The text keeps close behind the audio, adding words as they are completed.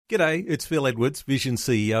G'day, it's Phil Edwards, Vision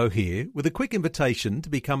CEO here, with a quick invitation to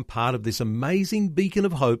become part of this amazing beacon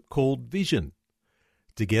of hope called Vision.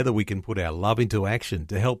 Together we can put our love into action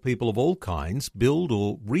to help people of all kinds build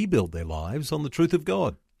or rebuild their lives on the truth of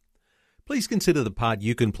God. Please consider the part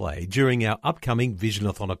you can play during our upcoming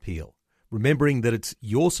Visionathon appeal, remembering that it's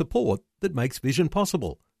your support that makes Vision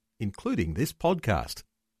possible, including this podcast.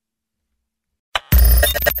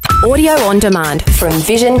 Audio on demand from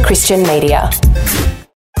Vision Christian Media.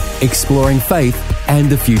 Exploring faith and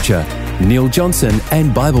the future. Neil Johnson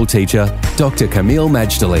and Bible teacher Dr. Camille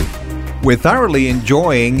Majdali. We're thoroughly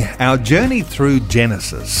enjoying our journey through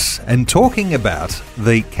Genesis and talking about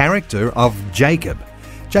the character of Jacob.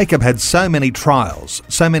 Jacob had so many trials,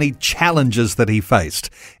 so many challenges that he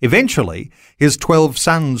faced. Eventually, his 12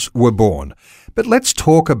 sons were born. But let's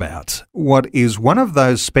talk about what is one of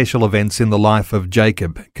those special events in the life of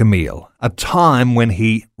Jacob, Camille, a time when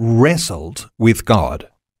he wrestled with God.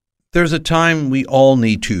 There's a time we all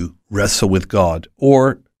need to wrestle with God,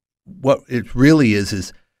 or what it really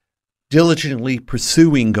is diligently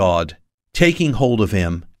pursuing God, taking hold of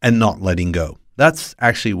Him, and not letting go. That's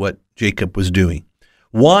actually what Jacob was doing.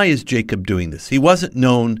 Why is Jacob doing this? He wasn't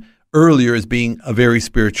known earlier as being a very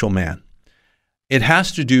spiritual man. It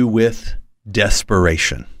has to do with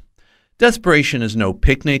desperation. Desperation is no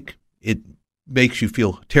picnic. It makes you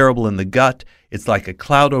feel terrible in the gut. It's like a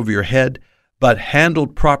cloud over your head. But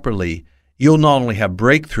handled properly, you'll not only have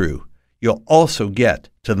breakthrough, you'll also get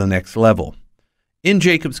to the next level. In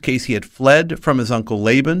Jacob's case, he had fled from his uncle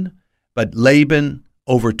Laban, but Laban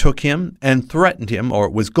overtook him and threatened him, or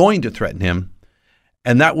was going to threaten him,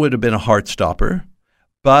 and that would have been a heart stopper,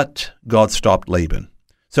 but God stopped Laban.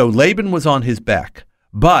 So Laban was on his back,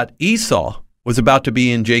 but Esau was about to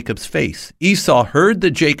be in Jacob's face. Esau heard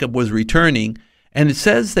that Jacob was returning, and it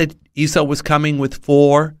says that Esau was coming with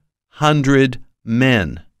 400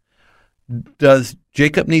 men. Does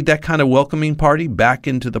Jacob need that kind of welcoming party back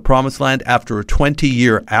into the promised land after a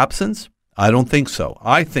 20-year absence? I don't think so.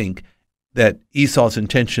 I think that Esau's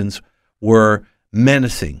intentions were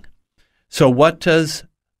menacing. So what does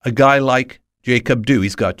a guy like Jacob do?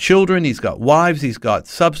 He's got children, he's got wives, he's got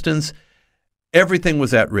substance. Everything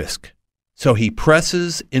was at risk. So he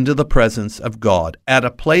presses into the presence of God at a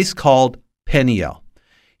place called Peniel.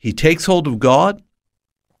 He takes hold of God.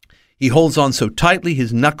 He holds on so tightly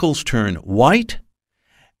his knuckles turn white.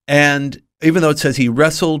 And even though it says he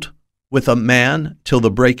wrestled with a man till the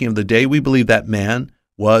breaking of the day, we believe that man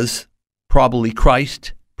was probably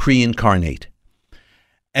Christ pre-incarnate.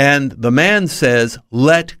 And the man says,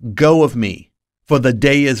 "Let go of me, for the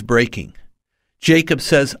day is breaking." Jacob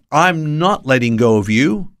says, "I'm not letting go of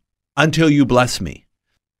you until you bless me."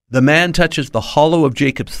 The man touches the hollow of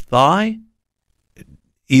Jacob's thigh,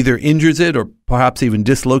 either injures it or perhaps even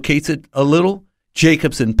dislocates it a little.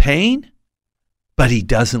 Jacob's in pain, but he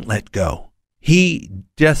doesn't let go. He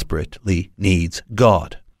desperately needs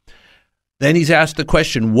God. Then he's asked the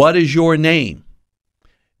question, "What is your name?"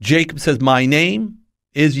 Jacob says, "My name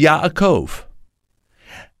is Yaakov."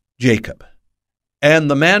 Jacob. And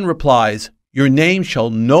the man replies, "Your name shall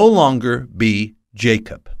no longer be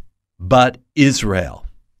Jacob, but Israel."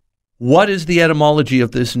 What is the etymology of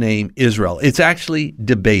this name, Israel? It's actually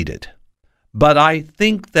debated. But I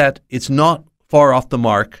think that it's not far off the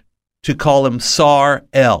mark to call him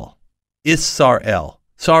Sar-El. Is-Sar-El.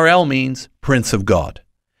 Sar-El means Prince of God.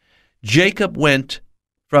 Jacob went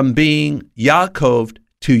from being Yaakov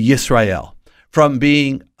to Yisrael, from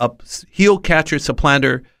being a heel catcher,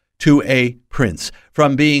 supplanter, to a prince,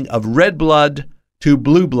 from being of red blood to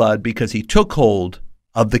blue blood, because he took hold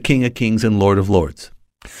of the King of Kings and Lord of Lords.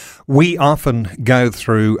 We often go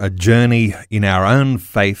through a journey in our own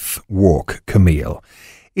faith walk, Camille.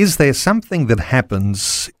 Is there something that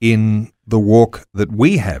happens in the walk that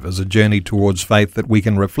we have as a journey towards faith that we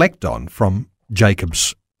can reflect on from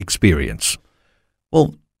Jacob's experience?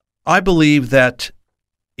 Well, I believe that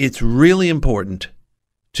it's really important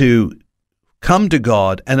to come to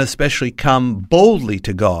God, and especially come boldly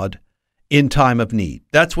to God in time of need.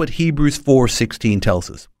 That's what Hebrews 4:16 tells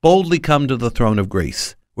us. Boldly come to the throne of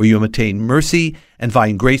grace, where you obtain mercy and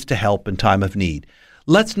find grace to help in time of need.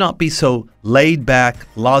 Let's not be so laid back,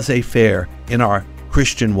 laissez-faire in our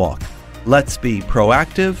Christian walk. Let's be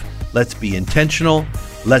proactive, let's be intentional,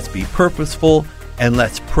 let's be purposeful, and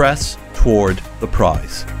let's press toward the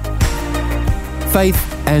prize. Faith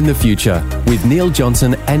and the Future with Neil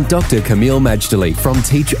Johnson and Dr. Camille Majdali from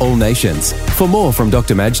Teach All Nations. For more from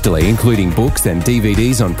Dr. Majdali, including books and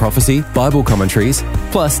DVDs on prophecy, Bible commentaries,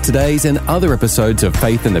 plus today's and other episodes of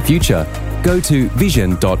Faith and the Future, go to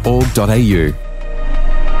vision.org.au.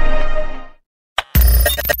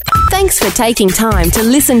 Thanks for taking time to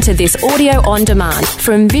listen to this audio on demand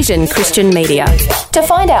from Vision Christian Media. To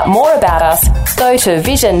find out more about us, go to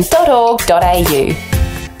vision.org.au.